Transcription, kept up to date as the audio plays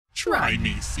Try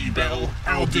me, CBell.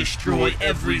 I'll destroy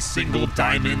every single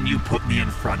diamond you put me in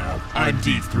front of. I'm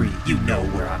D3. You know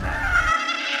where I'm at.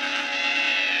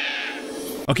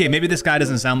 Okay, maybe this guy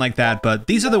doesn't sound like that, but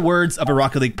these are the words of a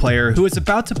Rocket League player who is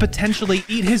about to potentially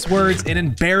eat his words and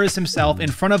embarrass himself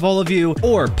in front of all of you,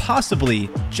 or possibly,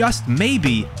 just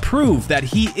maybe, prove that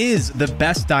he is the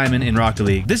best diamond in Rocket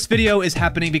League. This video is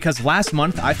happening because last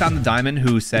month I found the diamond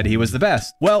who said he was the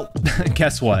best. Well,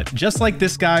 guess what? Just like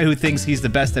this guy who thinks he's the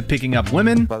best at picking up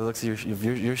women, by the looks of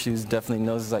your shoes, definitely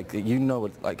knows, like, you know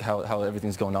what, like how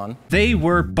everything's going on. They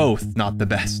were both not the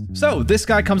best. So this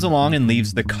guy comes along and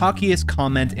leaves the cockiest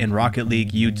comment in Rocket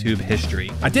League YouTube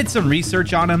history. I did some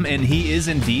research on him and he is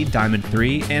indeed Diamond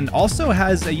 3 and also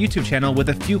has a YouTube channel with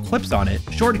a few clips on it.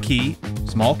 Short key,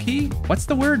 small key? What's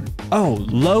the word? Oh,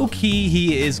 low key,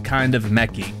 he is kind of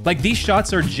mechy. Like, these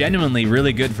shots are genuinely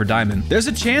really good for Diamond. There's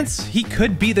a chance he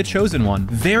could be the chosen one.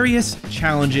 Various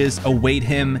challenges await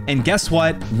him, and guess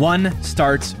what? One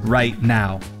starts right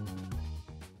now.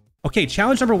 Okay,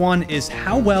 challenge number 1 is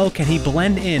how well can he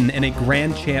blend in a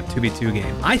Grand Champ 2v2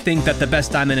 game? I think that the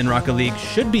best diamond in Rocket League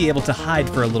should be able to hide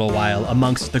for a little while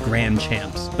amongst the Grand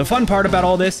Champs. The fun part about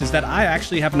all this is that I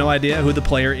actually have no idea who the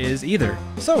player is either.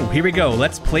 So here we go.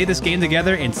 Let's play this game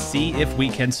together and see if we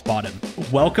can spot him.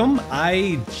 Welcome.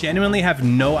 I genuinely have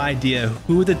no idea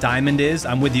who the diamond is.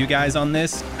 I'm with you guys on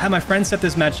this. I had my friend set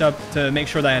this match up to make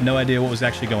sure that I had no idea what was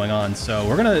actually going on. So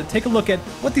we're going to take a look at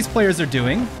what these players are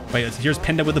doing. Wait, here's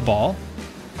Penda with the ball.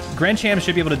 Grand Champs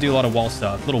should be able to do a lot of wall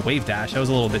stuff. Little wave dash. That was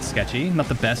a little bit sketchy. Not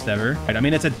the best ever. Right, I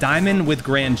mean, it's a diamond with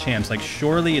Grand Champs. Like,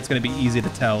 surely it's going to be easy to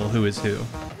tell who is who.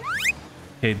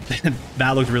 Okay,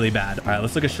 that looked really bad. All right,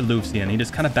 let's look at Shalufsian. He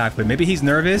just kind of backflipped. Maybe he's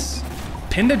nervous.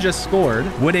 Pinda just scored.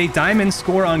 Would a diamond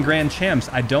score on Grand Champs?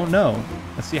 I don't know.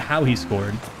 Let's see how he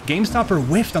scored. GameStopper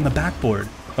whiffed on the backboard.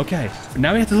 Okay,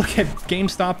 now we have to look at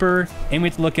GameStopper, and we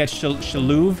have to look at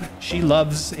Shaluv. She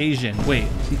loves Asian. Wait,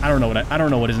 I don't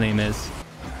know what his name is.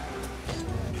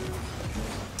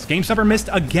 GameStopper missed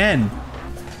again.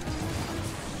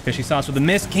 Fishy sauce with a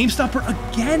miss.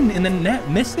 GameStopper again in the net,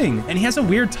 missing, and he has a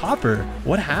weird topper.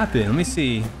 What happened? Let me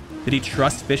see. Did he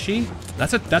trust Fishy?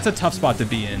 That's a tough spot to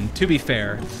be in, to be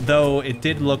fair. Though it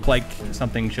did look like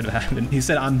something should have happened. He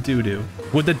said, I'm doo-doo.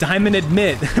 Would the diamond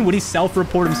admit? Would he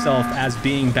self-report himself as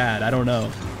being bad? I don't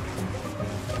know.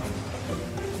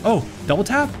 Oh, double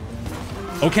tap?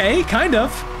 Okay, kind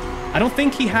of. I don't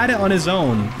think he had it on his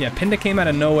own. Yeah, Pinda came out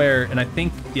of nowhere, and I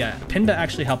think, yeah, Pinda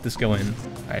actually helped this go in.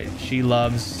 All right, she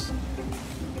loves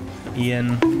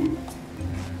Ian.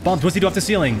 Bumped. What's he do off the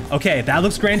ceiling? Okay, that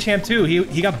looks Grand Champ too.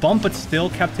 He got bumped, but still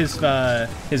kept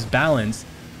his balance.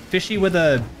 Fishy with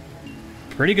a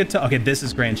pretty good okay, this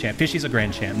is Grand Champ. Fishy's a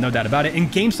Grand Champ, no doubt about it.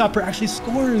 And GameStopper actually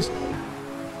scores.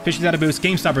 Fishy's got a boost.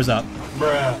 GameStopper's up.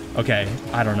 Bruh. Okay,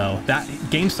 I don't know. That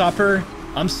GameStopper,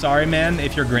 I'm sorry, man,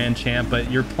 if you're Grand Champ, but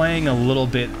you're playing a little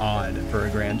bit odd for a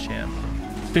Grand Champ.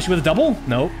 Fishy with a double?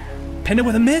 Nope. Penda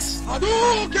with a miss?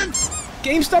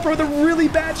 GameStopper with a really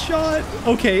bad shot.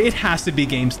 Okay, it has to be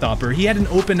GameStopper. He had an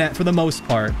open net for the most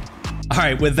part. All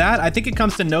right, with that, I think it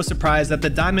comes to no surprise that the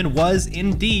diamond was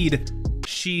indeed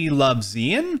She Loves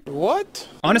Ian. What?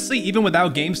 Honestly, even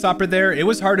without GameStopper there, it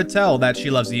was hard to tell that She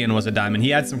Loves Ian was a diamond.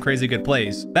 He had some crazy good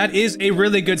plays. That is a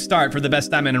really good start for the best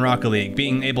diamond in Rocket League,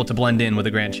 being able to blend in with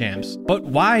the Grand Champs. But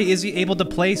why is he able to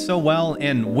play so well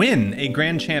and win a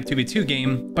Grand Champ 2v2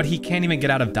 game, but he can't even get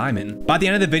out of diamond? By the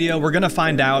end of the video, we're gonna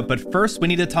find out, but first we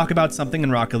need to talk about something in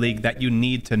Rocket League that you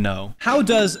need to know. How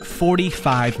does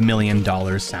 $45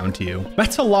 million sound to you?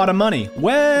 That's a lot of money.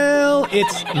 Well,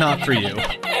 it's not for you.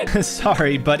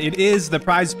 Sorry, but it is the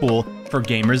prize pool for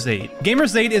Gamers 8.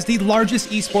 Gamers 8 is the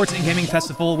largest esports and gaming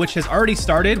festival, which has already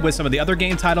started with some of the other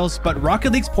game titles, but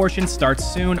Rocket League's portion starts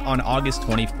soon on August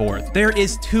 24th. There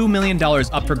is $2 million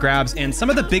up for grabs, and some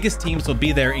of the biggest teams will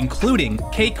be there, including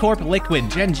K-Corp, Liquid,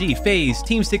 Gen G, FaZe,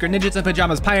 Team Secret, Ninjas in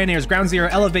Pajamas, Pioneers, Ground Zero,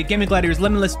 Elevate, Gaming Gladiators,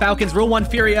 Limitless, Falcons, Rule 1,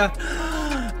 Furia.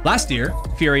 Last year,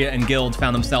 Furia and Guild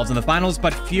found themselves in the finals,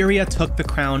 but Furia took the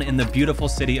crown in the beautiful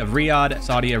city of Riyadh,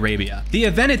 Saudi Arabia. The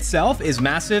event itself is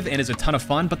massive and is a ton of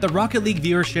fun, but the Rocket League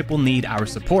viewership will need our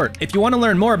support. If you want to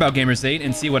learn more about Gamers 8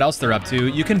 and see what else they're up to,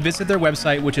 you can visit their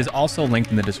website, which is also linked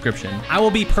in the description. I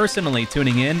will be personally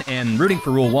tuning in and rooting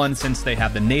for Rule 1 since they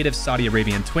have the native Saudi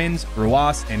Arabian twins,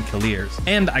 Ruas and Kalirs,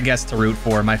 and I guess to root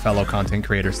for my fellow content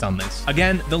creators on this.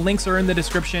 Again, the links are in the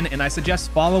description, and I suggest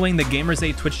following the Gamers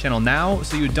 8 Twitch channel now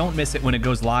so you don't miss it when it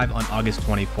goes live on August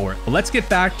 24th. But let's get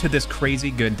back to this crazy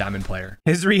good diamond player.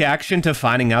 His reaction to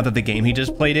finding out that the game he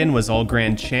just played in was all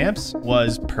Grand Champs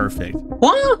was perfect.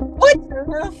 What? What?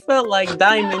 I felt like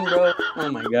diamond, bro.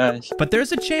 Oh my gosh. But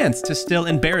there's a chance to still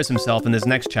embarrass himself in this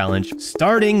next challenge,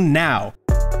 starting now.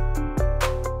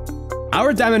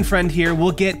 Our diamond friend here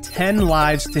will get 10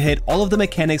 lives to hit all of the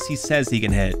mechanics he says he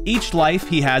can hit. Each life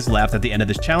he has left at the end of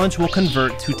this challenge will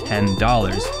convert to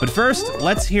 $10. But first,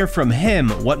 let's hear from him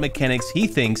what mechanics he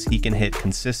thinks he can hit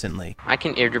consistently. I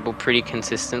can air dribble pretty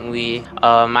consistently.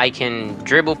 I can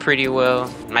dribble pretty well.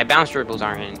 My bounce dribbles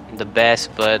aren't the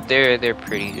best, but they're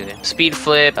pretty good. Speed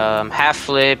flip, half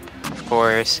flip, of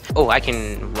course. Oh, I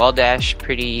can wall dash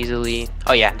pretty easily.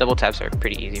 Oh yeah, double taps are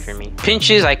pretty easy for me.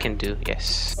 Pinches I can do,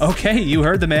 yes. Okay, you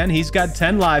heard the man. He's got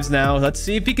 10 lives now. Let's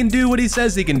see if he can do what he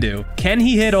says he can do. Can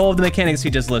he hit all of the mechanics he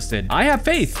just listed? I have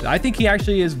faith. I think he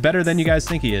actually is better than you guys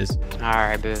think he is. All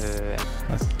right, Let's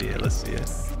see it. Let's see it.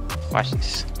 watch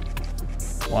this.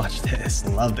 Watch this.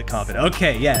 Love the confidence.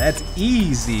 Okay, yeah, that's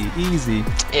easy, easy.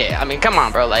 Yeah, I mean, come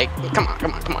on, bro. Like, come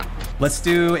on. Let's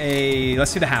do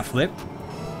the half flip.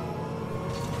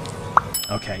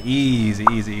 Okay, easy,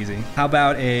 easy, easy. How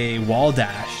about a wall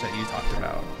dash that you talked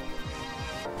about?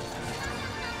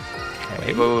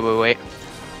 Okay. Wait.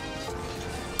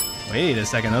 Wait a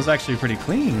second, that was actually pretty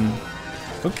clean.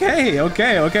 Okay,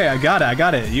 I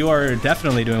got it. You are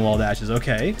definitely doing wall dashes,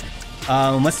 okay.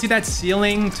 Let's see that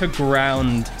ceiling to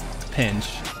ground pinch.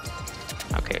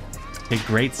 Okay. Okay,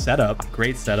 great setup.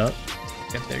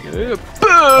 Yep, there you go.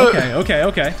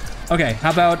 Okay,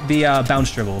 how about the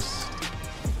bounce dribbles?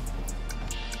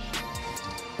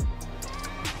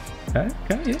 Okay,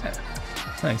 yeah.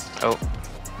 Nice. Oh.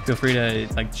 Feel free to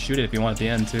like shoot it if you want at the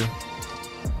end too.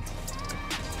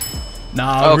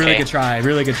 No, okay. Really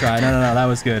good try. No, that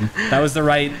was good. That was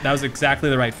exactly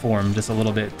the right form, just a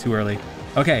little bit too early.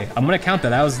 Okay, I'm gonna count that.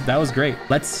 That was great.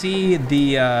 Let's see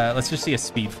the let's just see a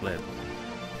speed flip.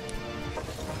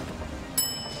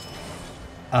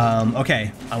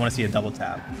 Okay, I want to see a double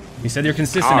tap. You said you're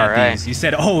consistent at these. You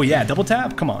said, oh yeah, double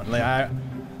tap. Come on, like a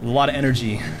lot of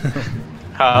energy.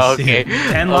 Oh, okay.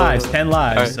 10 lives, 10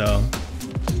 lives. Right. So.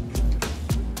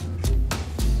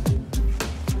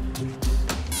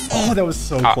 Oh, that was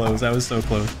so close. That was so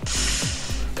close.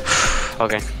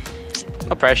 Okay.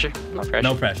 No pressure.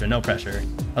 No pressure.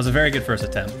 That was a very good first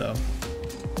attempt, though.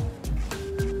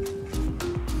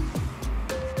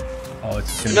 Oh,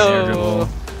 it's just gonna be air dribble.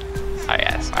 Oh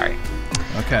yeah, sorry.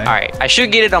 Okay. All right, I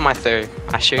should get it on my third.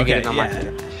 My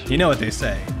third. You know what they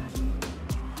say.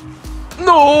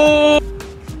 No.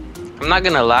 I'm not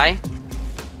gonna lie.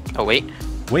 Oh wait.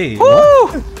 Wait. Woo!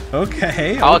 What?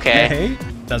 Okay.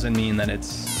 Doesn't mean that it's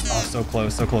so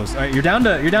close. All right, you're down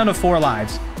to 4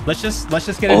 lives. Let's just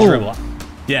get a dribble.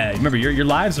 Yeah, remember your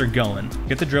lives are going.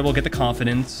 Get the dribble, get the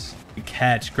confidence. Good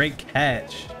catch, great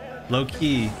catch. Low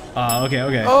key.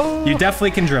 Okay. Oh. You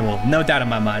definitely can dribble, no doubt in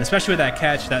my mind. Especially with that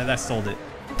catch, that sold it,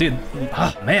 dude.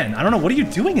 Oh man, I don't know. What are you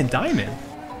doing in Diamond?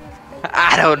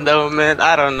 I don't know, man.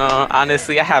 I don't know.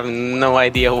 Honestly, I have no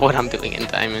idea what I'm doing in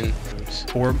Diamond.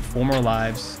 4 more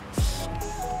lives.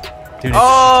 Dude,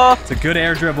 it's a good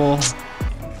air dribble.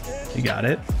 You got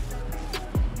it.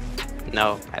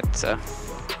 No, that's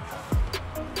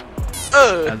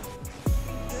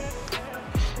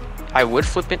I would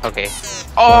flip it. Okay.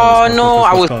 Oh no,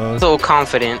 I was so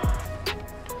confident.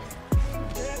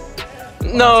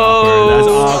 No. That's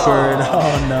awkward.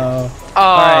 Oh no. Oh,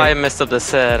 right. I messed up the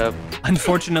setup.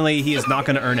 Unfortunately, he is not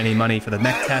going to earn any money for the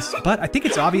mech test, but I think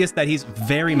it's obvious that he's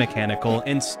very mechanical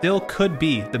and still could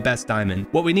be the best diamond.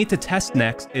 What we need to test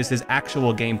next is his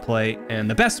actual gameplay, and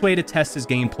the best way to test his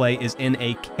gameplay is in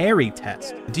a carry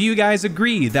test. Do you guys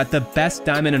agree that the best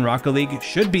diamond in Rocket League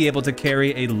should be able to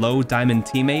carry a low diamond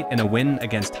teammate in a win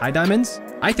against high diamonds?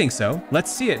 I think so.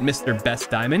 Let's see it, Mr.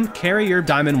 Best Diamond. Carry your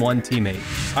Diamond 1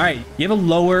 teammate. All right, you have a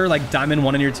lower like Diamond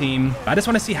 1 in your team. I just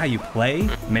want to see how you play.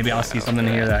 Maybe I'll see something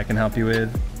here that I can help you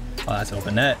with. Oh, that's an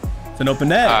open net. It's an open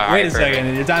net. Wait a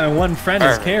second, your Diamond 1 friend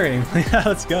is carrying. Yeah,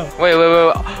 let's go. Wait.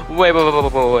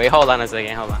 Hold on a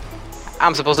second. Hold on.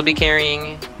 I'm supposed to be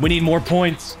carrying. We need more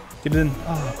points. Get it in.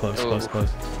 Oh, close.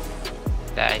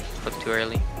 I flipped too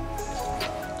early.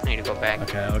 I need to go back.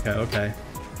 Okay.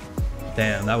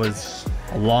 Damn, that was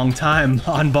a long time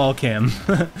on ball cam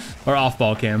or off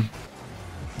ball cam.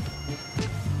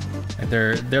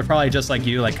 They're probably just like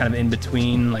you, like kind of in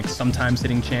between, like sometimes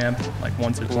hitting champ, like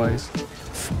once or twice.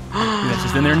 That's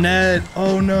just in their net.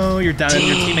 Oh no, you're down.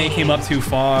 Your teammate came up too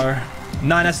far.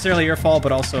 Not necessarily your fault,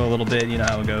 but also a little bit. You know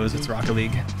how it goes. It's Rocket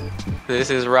League. This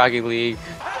is Rocket League.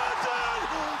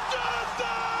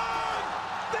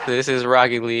 This is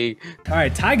Rocket League. All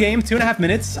right, tie game, 2.5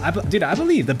 minutes. Dude, I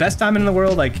believe the best diamond in the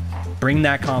world. Like, bring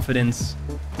that confidence.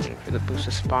 Waiting for the boost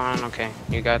to spawn. Okay,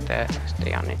 you got that.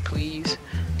 Stay on it, please.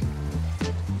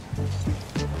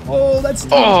 Oh, that's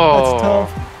tough.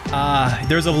 That's tough.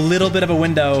 There's a little bit of a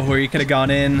window where you could have gone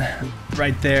in.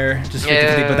 right there. Just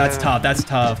 50-50, but that's tough. That's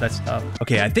tough. That's tough.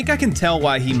 Okay, I think I can tell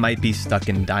why he might be stuck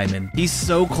in diamond. He's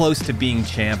so close to being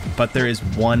champ, but there is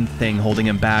one thing holding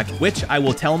him back, which I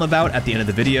will tell him about at the end of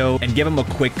the video and give him a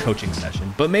quick coaching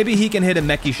session. But maybe he can hit a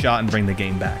mechie shot and bring the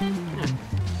game back.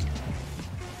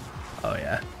 Oh,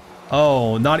 yeah.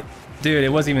 Oh, not... Dude, it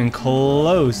wasn't even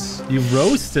close. You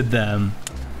roasted them.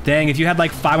 Dang, if you had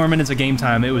like 5 more minutes of game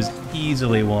time, it was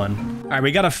easily won. All right,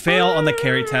 we got to fail on the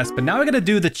carry test, but now we got to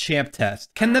do the champ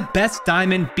test. Can the best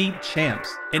diamond beat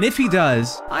champs? And if he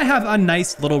does, I have a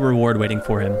nice little reward waiting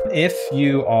for him. If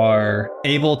you are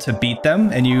able to beat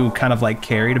them and you kind of like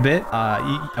carried a bit,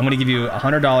 I'm going to give you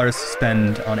 $100 to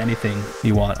spend on anything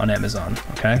you want on Amazon,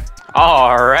 okay?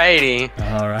 Alrighty.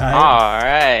 All right. All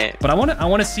right. But I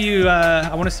want to see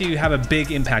you have a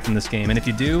big impact in this game, and if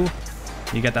you do,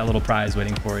 you get that little prize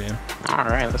waiting for you. All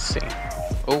right, let's see.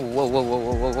 Oh, whoa, whoa, whoa,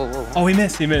 whoa, whoa, whoa, whoa. Oh, he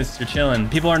missed. He missed. You're chilling.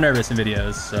 People are nervous in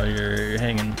videos, so you're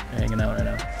hanging out right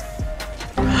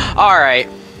now. All right.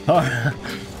 Oh,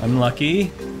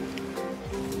 unlucky.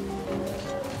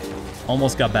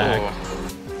 Almost got back.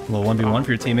 Ooh. A little 1v1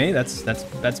 for your teammate.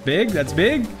 That's big. That's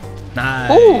big.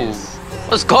 Nice. Ooh.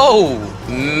 Let's go,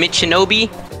 Michinobi.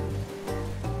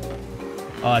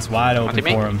 Oh, that's wide open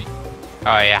for him.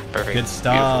 Oh yeah, perfect. Good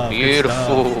stuff.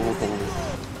 Beautiful. Good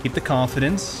stuff. Keep the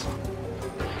confidence.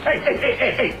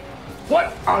 Hey!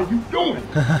 What are you doing?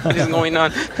 What is going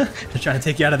on? They're trying to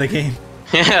take you out of the game.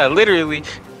 Yeah, literally.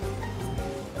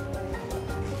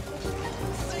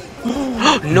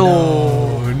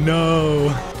 No.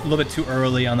 A little bit too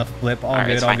early on the flip. All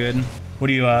good, all good. What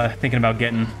are you thinking about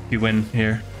getting if you win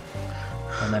here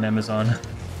on that Amazon?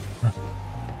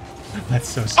 That's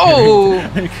so scary. Oh!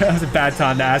 That was a bad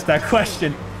time to ask that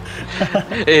question.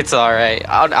 It's all right.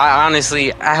 I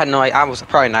honestly, I had no idea. I was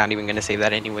probably not even gonna save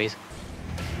that anyways.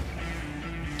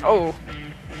 Oh.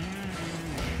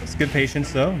 It's good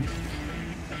patience though.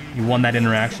 You won that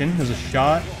interaction. There's a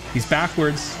shot. He's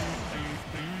backwards.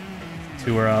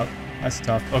 2 are up. That's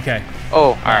tough. Okay.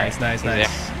 Oh, all right. Nice.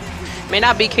 May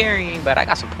not be carrying, but I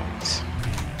got some points.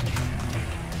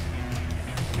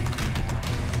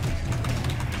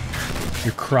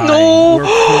 You're crying. No! We're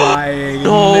crying.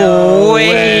 No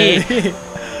way.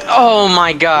 Oh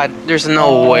my god. There's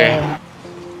no way.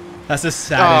 That's the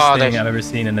saddest thing I've ever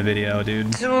seen in the video, dude.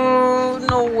 Dude,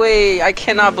 no way. I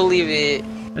cannot believe it.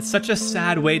 That's such a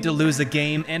sad way to lose a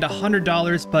game and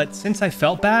 $100, but since I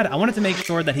felt bad, I wanted to make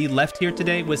sure that he left here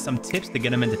today with some tips to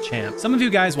get him into champ. Some of you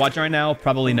guys watching right now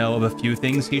probably know of a few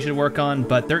things he should work on,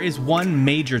 but there is one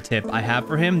major tip I have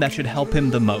for him that should help him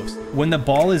the most. When the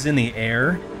ball is in the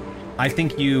air, I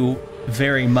think you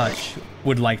very much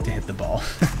would like to hit the ball.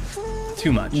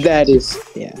 Too much. That is,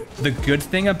 yeah. The good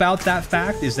thing about that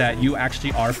fact is that you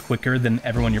actually are quicker than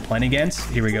everyone you're playing against.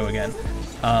 Here we go again.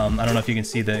 I don't know if you can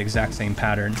see the exact same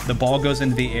pattern. The ball goes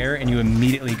into the air and you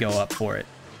immediately go up for it.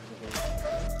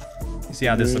 You see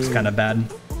how this looks kind of bad?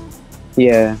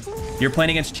 Yeah. You're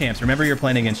playing against champs. Remember you're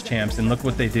playing against champs, and look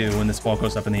what they do when this ball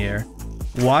goes up in the air.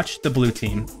 Watch the blue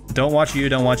team. Don't watch you,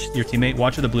 don't watch your teammate.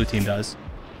 Watch what the blue team does.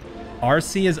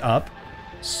 RC is up.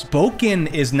 Spoken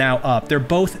is now up. They're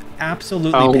both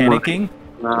absolutely panicking.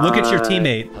 Look at your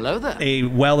teammate. Hello there. A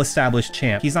well-established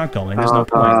champ. He's not going. There's no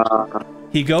point.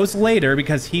 He goes later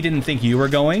because he didn't think you were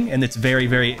going, and it's very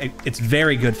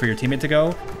good for your teammate to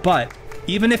go. But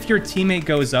even if your teammate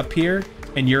goes up here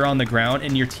and you're on the ground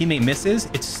and your teammate misses,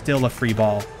 it's still a free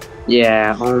ball.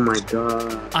 Yeah, oh my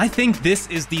god. I think this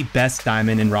is the best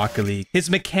diamond in Rocket League. His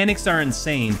mechanics are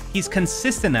insane. He's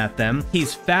consistent at them.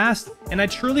 He's fast. And I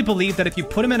truly believe that if you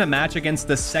put him in a match against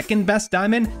the second best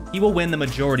diamond, he will win the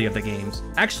majority of the games.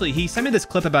 Actually, he sent me this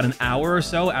clip about an hour or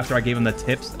so after I gave him the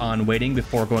tips on waiting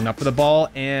before going up for the ball,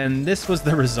 and this was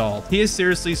the result. He is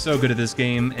seriously so good at this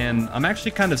game, and I'm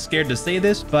actually kind of scared to say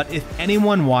this, but if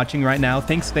anyone watching right now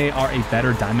thinks they are a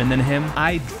better diamond than him,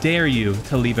 I dare you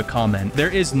to leave a comment. There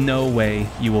is no way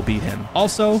you will beat him.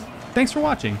 Also, thanks for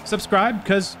watching. Subscribe,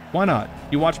 because why not?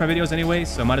 You watch my videos anyway,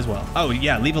 so might as well. Oh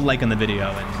yeah, leave a like on the video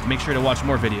and make sure to watch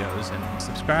more videos and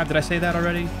subscribe. Did I say that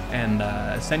already? And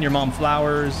send your mom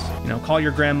flowers, you know, call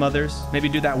your grandmothers, maybe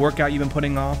do that workout you've been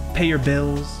putting off, pay your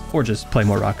bills, or just play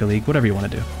more Rocket League, whatever you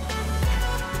want to do.